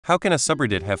How can a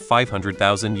subreddit have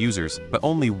 500,000 users but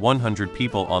only 100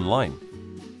 people online?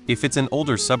 If it's an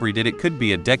older subreddit, it could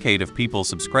be a decade of people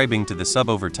subscribing to the sub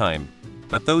over time,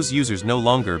 but those users no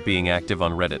longer being active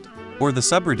on Reddit. Or the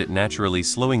subreddit naturally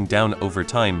slowing down over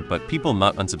time but people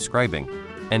not unsubscribing.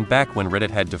 And back when Reddit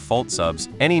had default subs,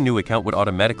 any new account would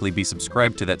automatically be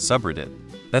subscribed to that subreddit.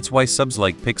 That's why subs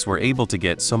like Pix were able to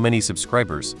get so many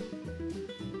subscribers.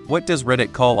 What does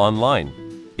Reddit call online?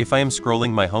 If I am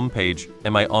scrolling my homepage,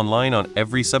 am I online on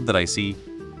every sub that I see,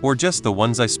 or just the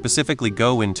ones I specifically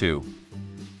go into?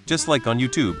 Just like on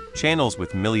YouTube, channels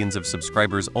with millions of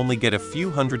subscribers only get a few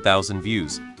 100,000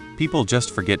 views. People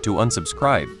just forget to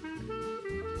unsubscribe.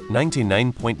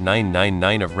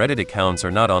 99.999% of Reddit accounts are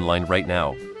not online right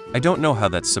now. I don't know how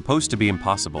that's supposed to be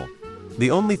impossible. The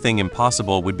only thing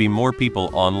impossible would be more people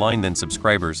online than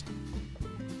subscribers.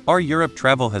 Our Europe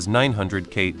travel has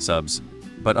 900k subs,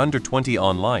 but under 20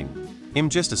 online. I'm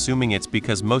just assuming it's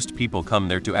because most people come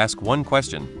there to ask one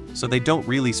question, so they don't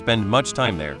really spend much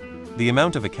time there. The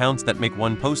amount of accounts that make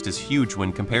one post is huge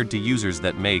when compared to users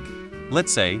that make,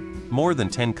 let's say, more than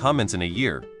 10 comments in a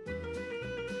year.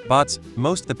 Bots,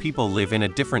 most the people live in a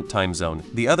different time zone.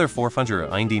 The other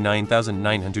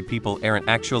 499,900 people aren't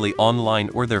actually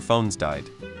online or their phones died.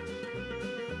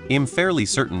 I'm fairly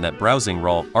certain that browsing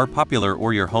raw are popular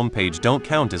or your homepage don't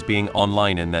count as being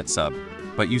online in that sub,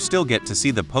 but you still get to see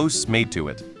the posts made to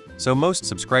it. So most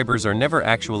subscribers are never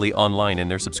actually online in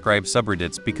their subscribed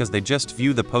subreddits because they just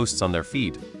view the posts on their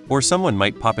feed. Or someone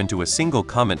might pop into a single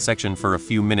comment section for a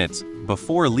few minutes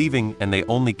before leaving and they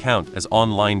only count as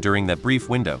online during that brief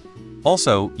window.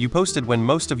 Also, you posted when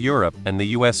most of Europe and the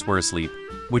US were asleep,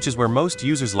 which is where most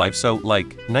users live, so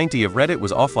like 90% of Reddit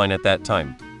was offline at that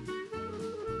time.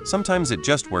 Sometimes it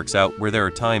just works out where there are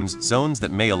time zones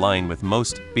that may align with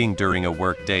most being during a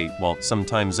work day, while some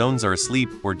time zones are asleep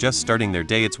or just starting their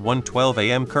day. It's 1:12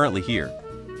 a.m. currently here.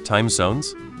 Time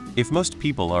zones? If most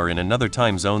people are in another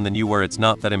time zone than you are, it's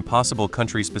not that impossible.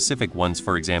 Country-specific ones,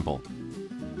 for example.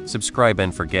 Subscribe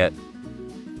and forget.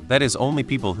 That is only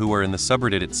people who are in the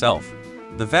subreddit itself.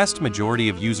 The vast majority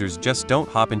of users just don't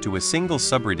hop into a single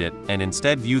subreddit and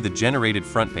instead view the generated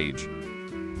front page.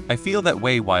 I feel that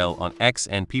way while on X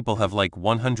and people have like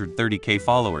 130k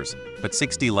followers, but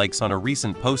 60 likes on a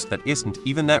recent post that isn't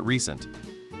even that recent.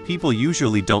 People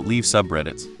usually don't leave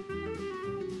subreddits.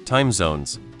 Time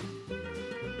zones.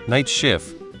 Night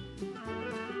shift.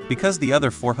 Because the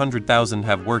other 400,000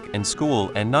 have work and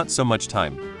school and not so much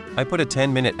time, I put a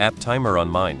 10-minute app timer on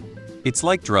mine. It's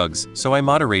like drugs, so I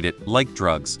moderate it like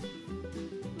drugs.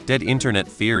 Dead internet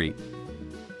theory.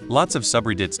 Lots of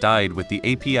subreddits died with the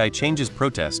API changes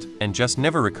protest and just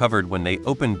never recovered when they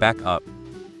opened back up.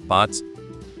 Bots.